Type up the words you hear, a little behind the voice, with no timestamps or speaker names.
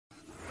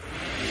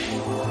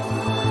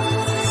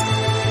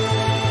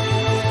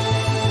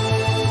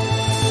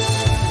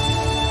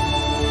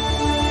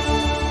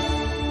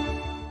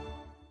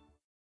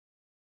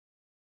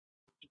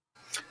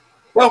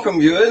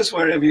Welcome, viewers,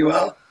 wherever you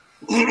are.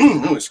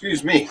 Oh,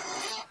 excuse me.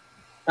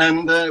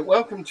 And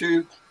welcome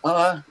to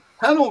our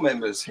panel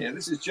members here.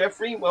 This is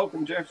Jeffrey.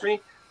 Welcome,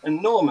 Jeffrey.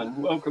 And Norman.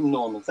 Welcome,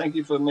 Norman. Thank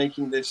you for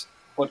making this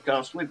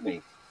podcast with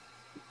me.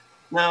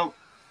 Now,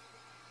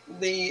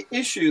 the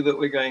issue that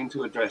we're going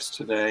to address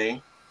today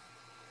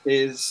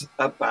is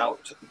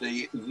about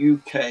the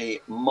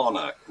UK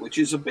monarch, which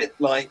is a bit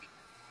like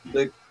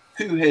the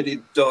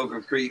two-headed dog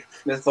of Greek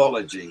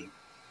mythology,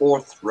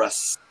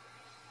 Orthrus.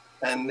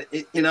 And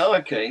in our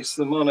case,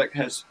 the monarch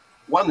has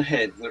one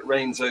head that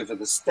reigns over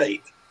the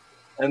state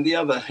and the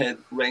other head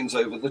reigns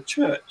over the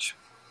church.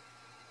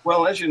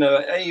 Well, as you know,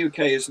 AUK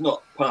is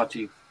not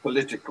party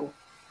political,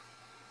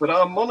 but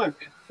our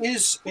monarch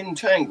is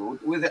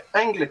entangled with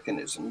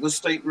Anglicanism, the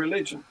state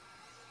religion,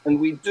 and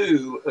we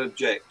do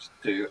object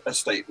to a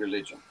state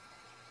religion.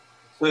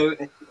 So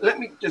let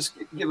me just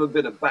give a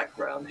bit of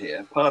background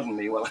here. Pardon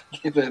me while I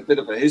give a bit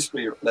of a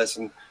history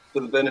lesson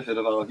for the benefit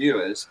of our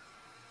viewers.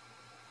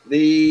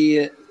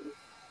 The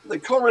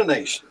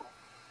coronation,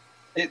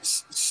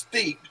 it's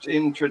steeped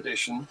in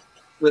tradition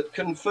that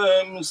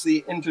confirms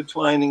the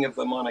intertwining of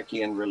the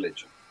monarchy and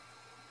religion.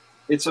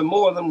 It's a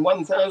more than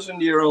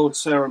 1,000-year-old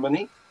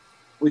ceremony,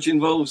 which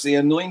involves the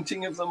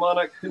anointing of the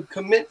monarch, who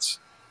commits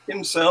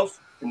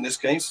himself, in this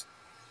case,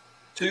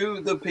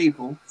 to the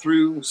people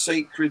through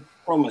sacred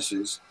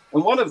promises.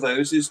 And one of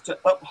those is to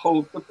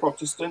uphold the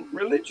Protestant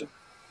religion.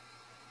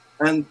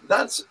 And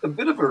that's a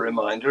bit of a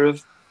reminder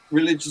of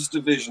religious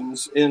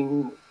divisions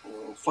in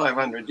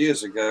 500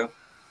 years ago,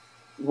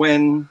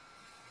 when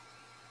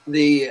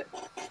the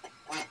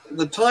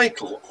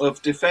title of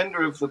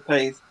Defender of the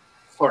Faith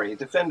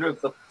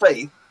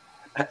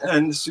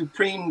and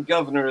Supreme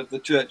Governor of the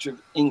Church of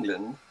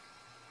England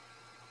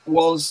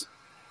was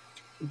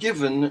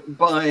given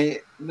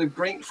by the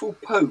grateful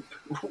Pope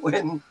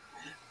when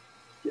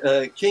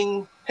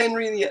King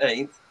Henry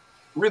VIII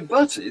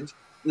rebutted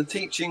the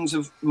teachings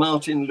of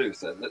Martin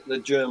Luther, the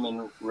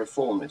German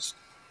reformist.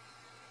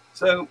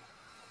 So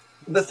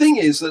the thing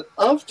is that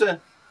after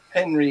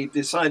Henry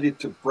decided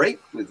to break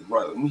with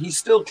Rome, he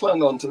still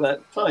clung on to that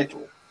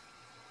title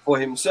for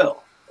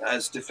himself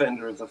as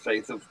Defender of the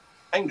Faith of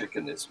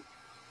Anglicanism.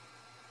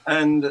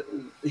 And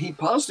he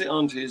passed it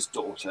on to his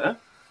daughter,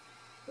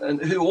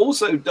 and who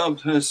also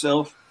dubbed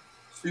herself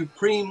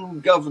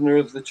Supreme Governor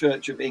of the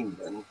Church of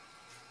England,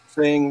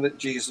 saying that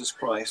Jesus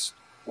Christ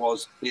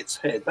was its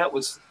head. That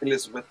was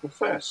Elizabeth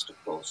I,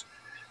 of course.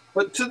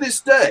 But to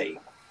this day,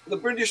 the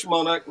British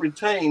monarch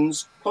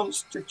retains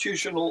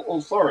constitutional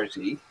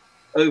authority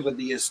over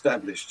the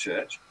established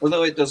church,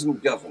 although it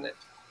doesn't govern it.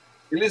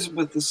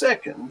 Elizabeth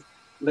II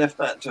left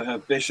that to her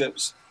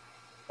bishops,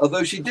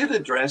 although she did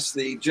address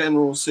the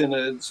general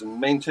synods and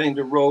maintained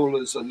a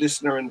role as a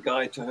listener and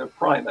guide to her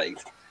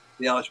primate,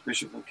 the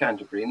Archbishop of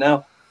Canterbury.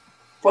 Now,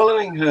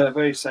 following her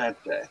very sad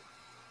death,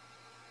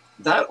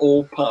 that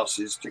all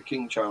passes to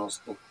King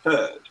Charles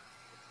III.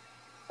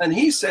 And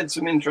he said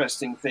some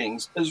interesting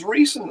things as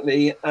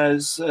recently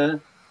as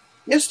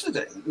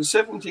yesterday, the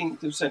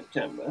 17th of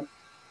September,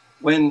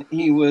 when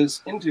he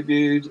was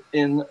interviewed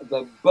in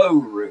the Bow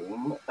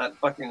Room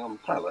at Buckingham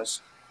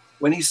Palace,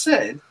 when he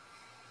said,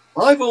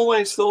 "I've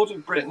always thought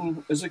of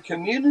Britain as a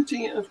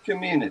community of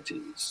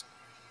communities.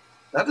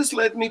 That has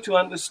led me to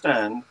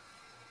understand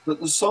that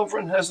the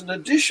sovereign has an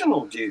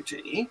additional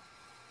duty.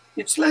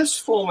 It's less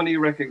formally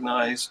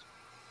recognized,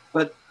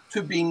 but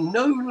to be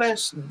no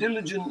less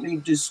diligently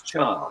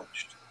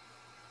discharged.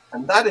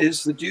 And that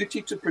is the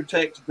duty to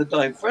protect the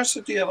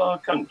diversity of our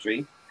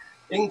country,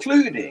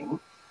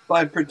 including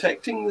by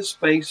protecting the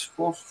space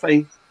for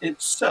faith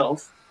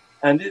itself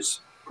and its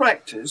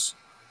practice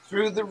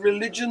through the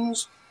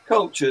religions,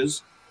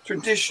 cultures,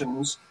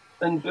 traditions,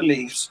 and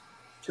beliefs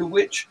to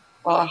which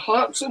our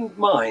hearts and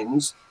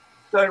minds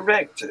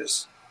direct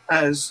us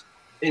as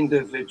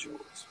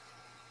individuals."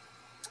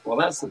 Well,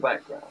 that's the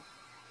background.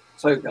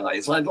 So,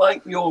 guys, I'd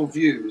like your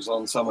views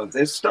on some of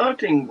this,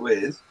 starting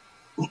with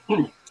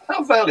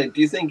how valid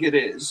do you think it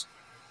is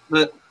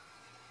that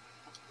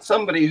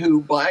somebody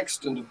who, by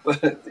accident of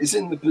birth, is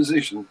in the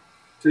position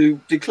to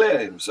declare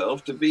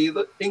himself to be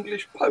the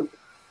English Pope?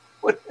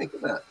 What do you think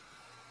of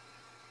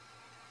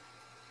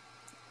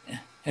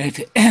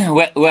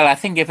that? Well, I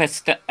think if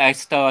I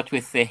start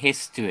with the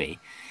history,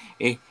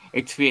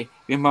 it's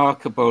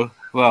remarkable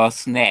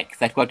brass neck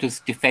that what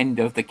was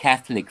defender of the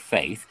Catholic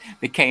faith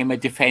became a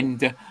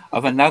defender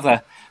of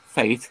another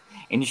faith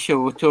in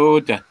short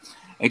order.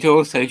 It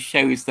also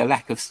shows the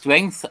lack of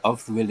strength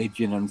of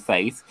religion and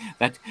faith,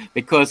 that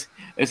because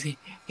as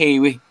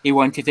he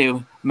wanted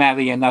to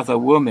marry another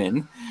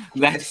woman,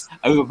 that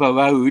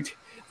overrode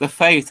the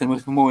faith and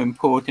was more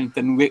important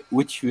than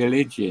which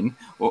religion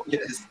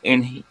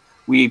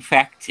we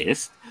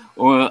practiced,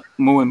 or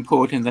more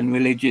important than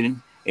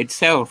religion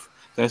itself.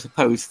 So I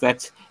suppose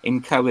that's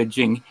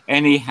encouraging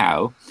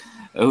anyhow.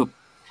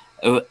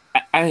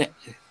 I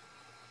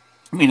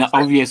mean,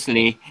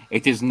 obviously,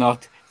 it is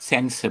not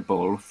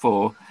sensible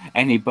for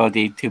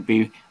anybody to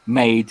be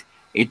made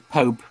it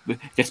Pope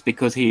just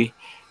because he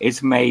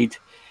is made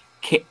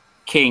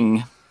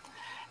king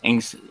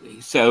And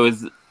so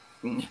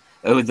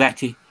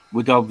that it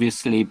would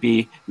obviously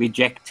be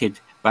rejected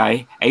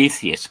by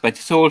atheists. But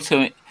it's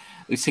also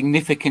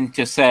significant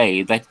to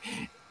say that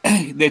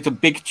there's a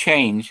big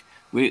change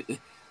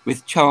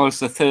with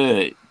Charles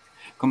III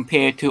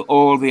compared to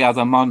all the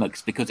other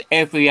monarchs, because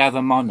every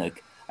other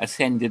monarch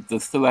ascended the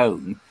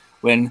throne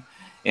when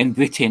in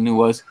Britain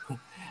was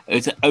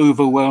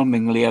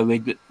overwhelmingly a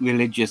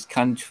religious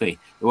country.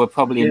 There were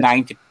probably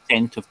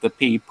 90% of the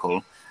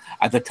people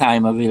at the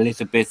time of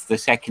Elizabeth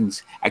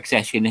II's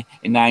accession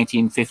in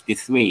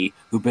 1953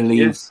 who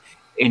believed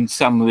in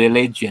some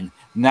religion.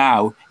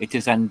 Now it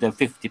is under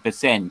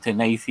 50%,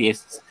 and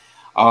atheists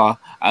are,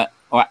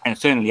 and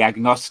certainly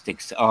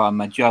agnostics are a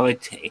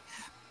majority.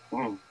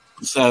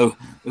 So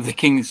the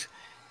king's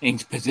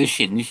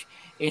position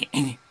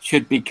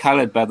should be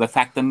coloured by the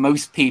fact that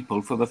most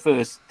people, for the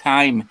first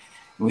time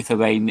with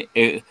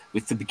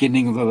the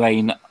beginning of a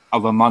reign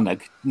of a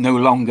monarch, no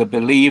longer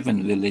believe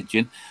in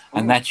religion,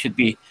 and that should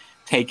be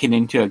taken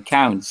into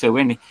account. So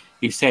when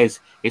he says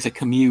it's a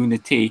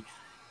community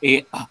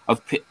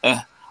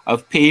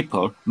of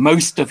people,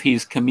 most of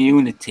his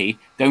community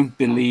don't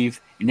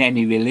believe in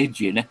any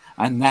religion,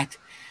 and that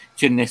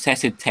should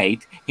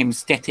necessitate him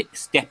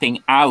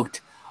stepping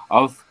out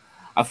of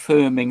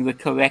affirming the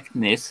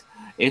correctness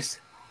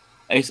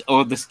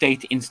or the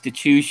state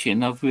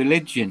institution of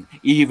religion,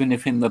 even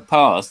if in the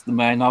past the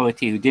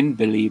minority who didn't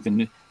believe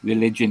in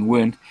religion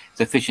weren't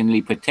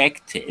sufficiently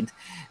protected.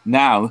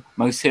 Now,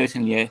 most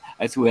certainly,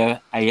 as we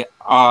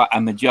are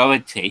a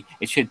majority,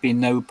 it should be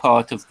no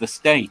part of the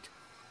state.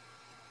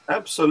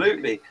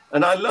 Absolutely.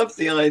 And I love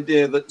the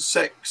idea that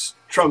sex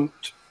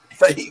trumped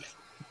faith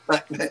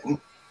back then.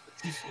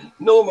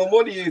 Norman,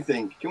 what do you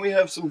think? Can we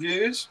have some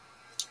views?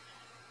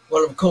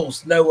 Well, of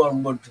course, no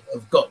one would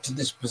have got to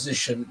this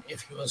position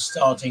if he was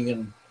starting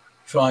and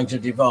trying to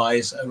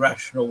devise a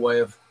rational way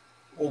of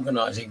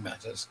organising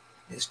matters.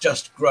 It's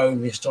just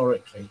grown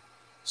historically.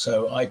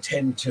 So I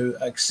tend to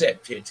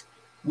accept it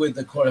with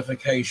the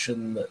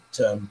qualification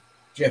that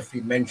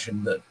Geoffrey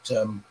mentioned that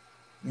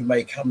we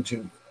may come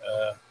to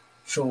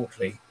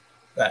shortly,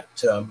 that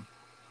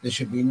there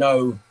should be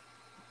no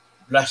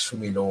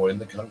blasphemy law in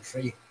the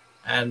country,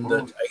 and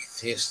that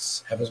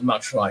atheists have as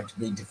much right to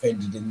be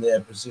defended in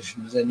their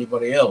position as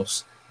anybody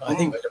else. I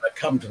think we're going to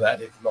come to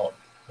that, if not.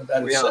 But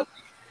that is certainly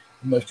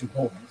the most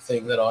important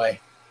thing that I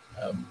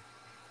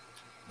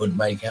would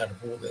make out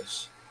of all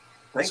this.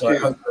 Thank you. I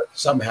hope that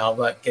somehow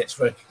that gets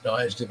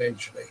recognised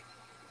eventually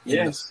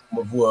in the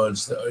form of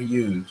words that are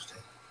used.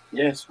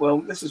 Yes, well,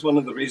 this is one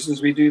of the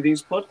reasons we do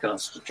these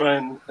podcasts, to try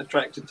and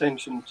attract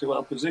attention to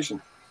our position.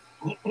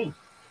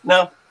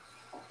 Now,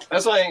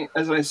 as I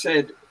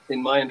said in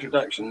my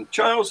introduction,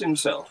 Charles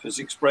himself has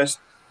expressed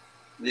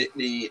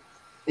the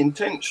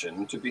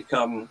intention to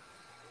become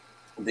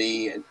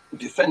the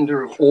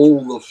defender of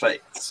all the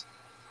faiths.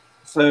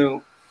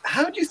 So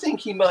how do you think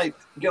he might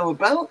go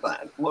about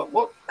that?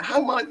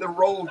 How might the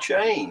role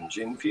change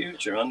in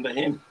future under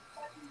him?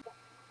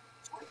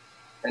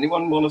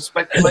 Anyone want to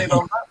speculate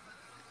on that?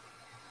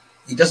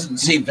 He doesn't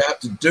seem to have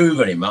to do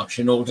very much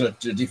in order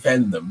to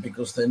defend them,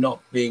 because they're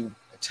not being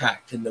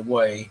attacked in the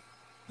way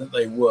that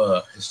they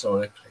were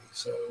historically.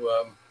 So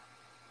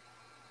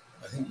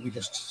I think we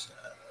just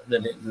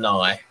let it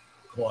lie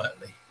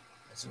quietly.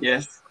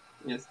 Yes.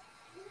 Do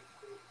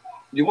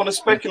you want to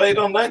speculate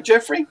on that,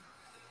 Geoffrey?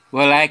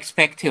 Well, I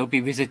expect he'll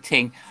be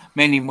visiting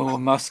many more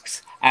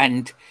mosques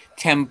and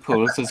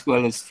temples, as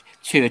well as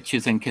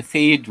churches and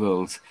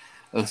cathedrals.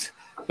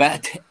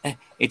 But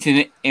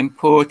it's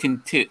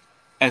important to,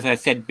 as I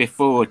said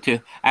before, to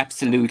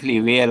absolutely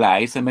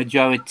realise the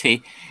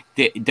majority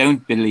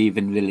don't believe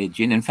in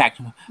religion. In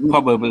fact,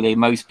 probably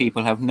most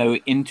people have no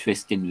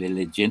interest in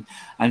religion,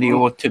 and he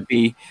ought to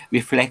be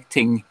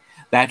reflecting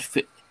that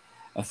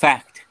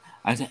fact.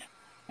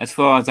 As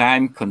far as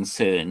I'm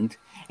concerned,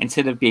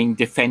 instead of being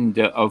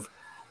defender of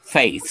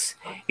faiths,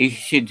 he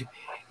should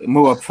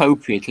more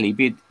appropriately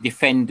be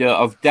defender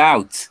of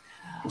doubts,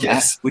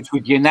 which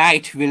would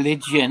unite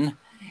religion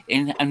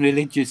and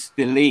religious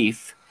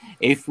belief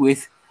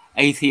with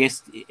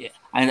atheist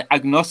and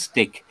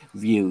agnostic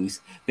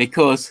views,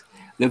 because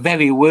the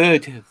very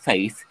word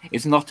faith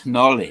is not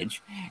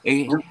knowledge.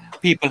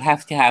 People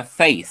have to have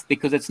faith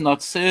because it's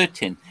not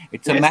certain.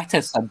 It's a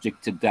matter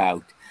subject to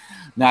doubt.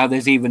 Now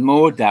there's even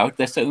more doubt.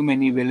 There's so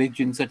many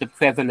religions that are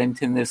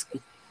prevalent in this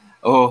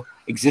or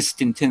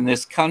existent in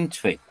this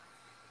country.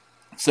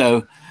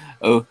 So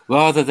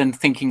rather than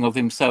thinking of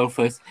himself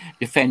as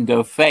defender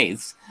of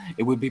faiths,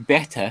 it would be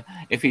better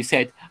if he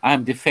said,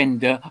 I'm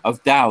defender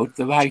of doubt,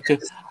 the right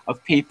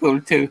of people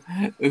to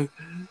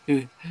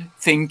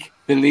think,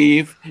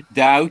 believe,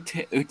 doubt,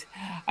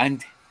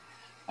 and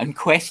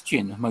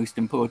question, most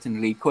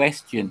importantly,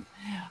 question.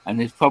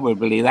 And it's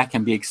probably that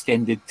can be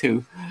extended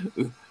to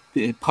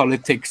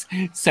politics,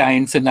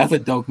 science, and other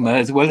dogma,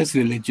 as well as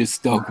religious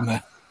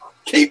dogma.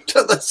 Keep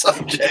to the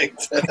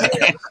subject. But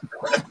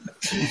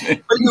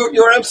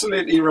you're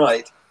absolutely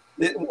right.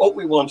 What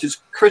we want is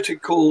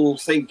critical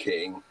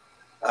thinking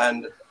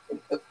and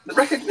the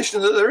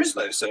recognition that there is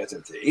no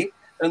certainty,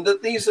 and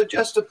that these are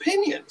just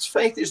opinions.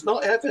 Faith is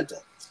not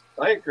evidence.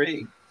 I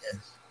agree.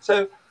 Yes.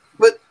 So,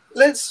 but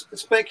let's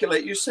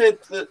speculate. You said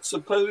that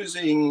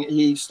supposing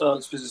he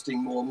starts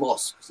visiting more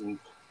mosques and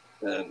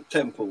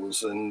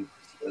temples and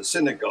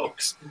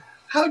synagogues,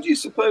 how do you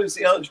suppose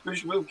the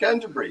Archbishop of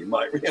Canterbury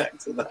might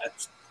react to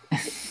that?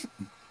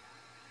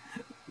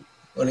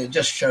 Well, it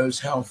just shows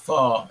how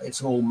far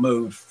it's all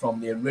moved from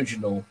the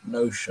original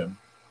notion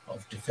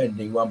of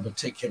defending one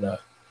particular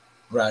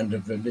brand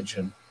of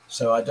religion.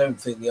 So I don't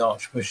think the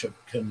Archbishop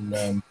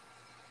can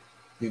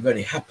be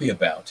very happy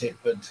about it,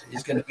 but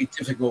it's going to be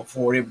difficult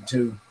for him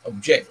to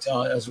object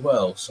as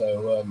well.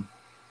 So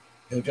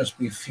he'll just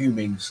be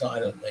fuming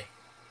silently.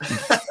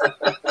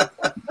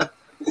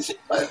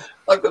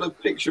 I've got a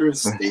picture of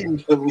steam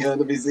coming out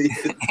of his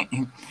ears.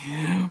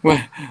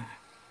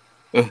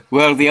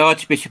 Well, the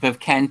Archbishop of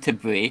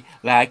Canterbury,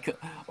 like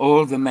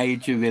all the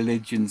major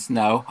religions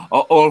now,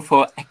 are all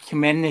for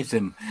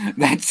ecumenism.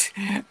 That's,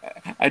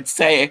 I'd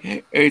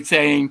say,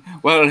 saying,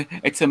 well,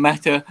 it's a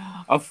matter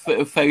of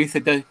faith,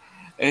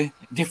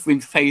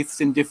 different faiths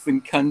in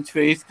different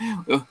countries,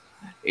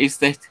 is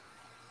that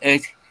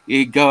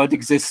God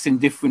exists in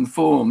different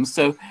forms.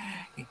 So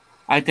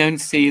I don't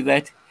see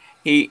that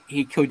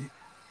he could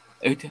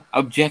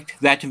object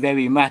that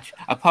very much,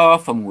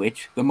 apart from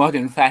which the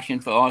modern fashion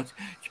for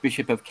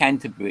Archbishop of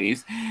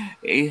Canterbury's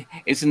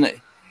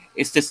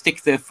is to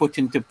stick their foot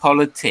into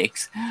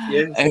politics,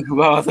 yes,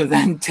 rather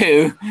than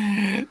to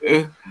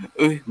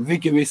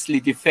vigorously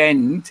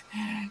defend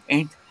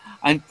and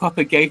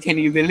propagate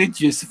any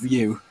religious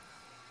view.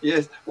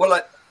 Yes,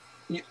 well,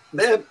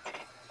 their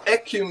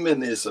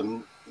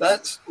ecumenism,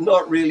 that's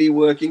not really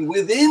working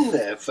within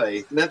their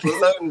faith, let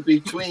alone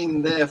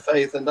between their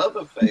faith and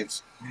other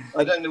faiths.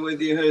 I don't know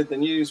whether you heard the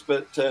news,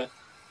 but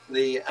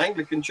the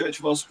Anglican Church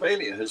of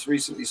Australia has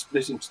recently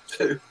split into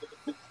two.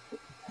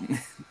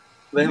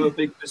 They have a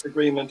big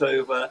disagreement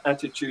over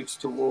attitudes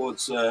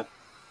towards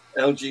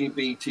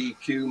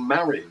LGBTQ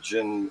marriage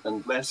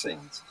and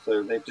blessings.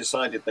 So they've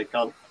decided they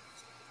can't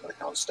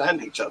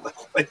stand each other,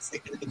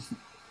 basically.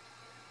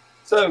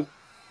 So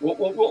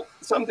what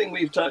something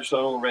we've touched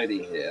on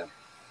already here.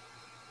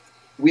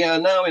 We are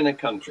now in a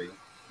country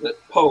that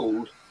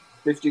polled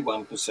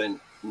 51%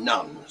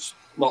 nuns,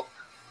 not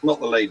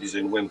the ladies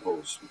in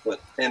Wimples, but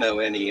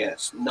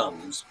NONES,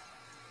 nuns.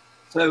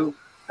 So,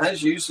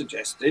 as you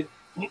suggested,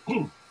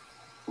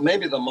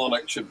 maybe the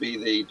monarch should be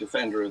the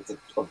defender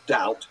of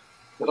doubt,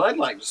 but I'd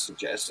like to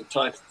suggest a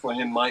title for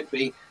him might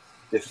be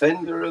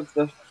Defender of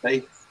the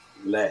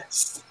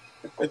Faithless.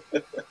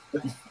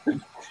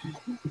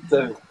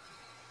 So,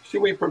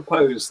 should we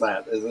propose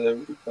that as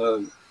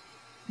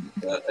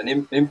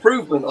an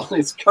improvement on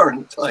his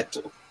current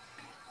title?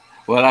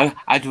 Well,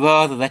 I'd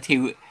rather that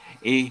he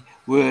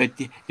were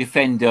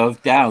defender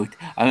of doubt.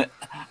 I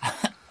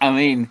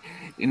mean,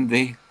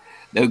 they've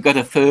got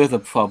a further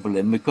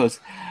problem, because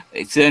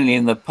certainly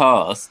in the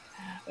past,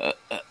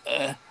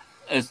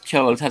 as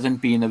Charles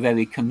hasn't been a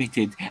very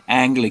committed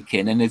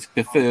Anglican and has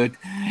preferred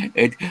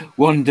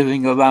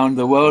wandering around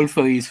the world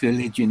for his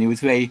religion. He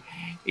was very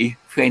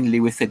friendly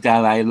with the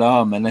Dalai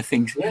Lama, and I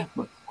think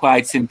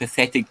quite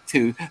sympathetic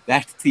to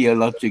that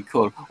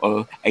theological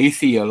or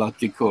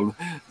atheological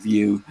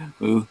view.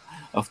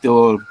 After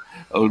all,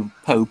 old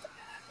Pope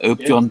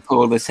John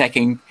Paul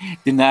II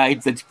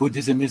denied that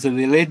Buddhism is a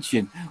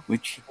religion,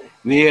 which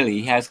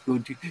really has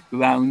good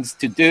grounds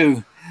to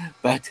do.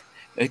 But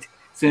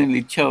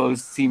certainly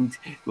Charles seemed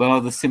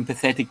rather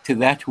sympathetic to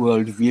that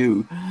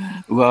worldview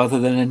rather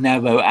than a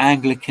narrow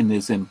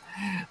Anglicanism.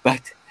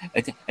 But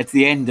at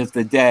the end of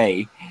the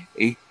day,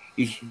 he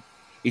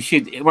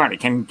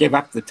can give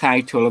up the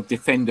title of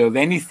defender of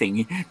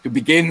anything to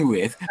begin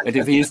with, but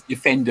if he is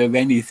defender of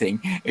anything,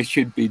 it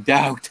should be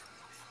doubt.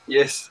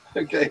 Yes,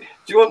 okay.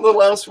 Do you want the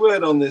last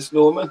word on this,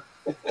 Norman?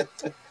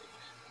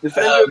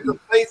 Defender of the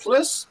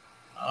faithless?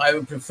 I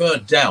would prefer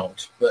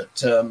doubt,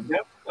 but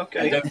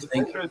okay.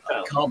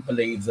 I can't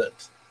believe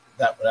that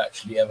would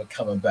actually ever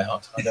come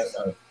about. I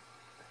don't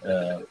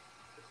know.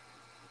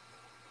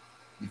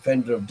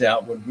 Defender of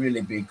doubt would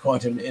really be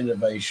quite an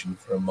innovation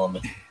for a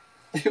monarch.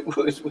 It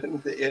would,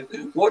 wouldn't it?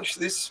 Yeah. Watch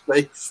this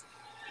space.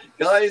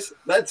 Guys,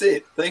 that's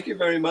it. Thank you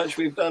very much.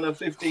 We've done a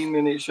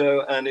 15-minute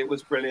show, and it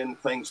was brilliant.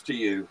 Thanks to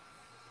you.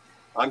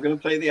 I'm going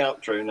to play the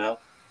outro now.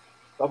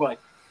 Bye-bye.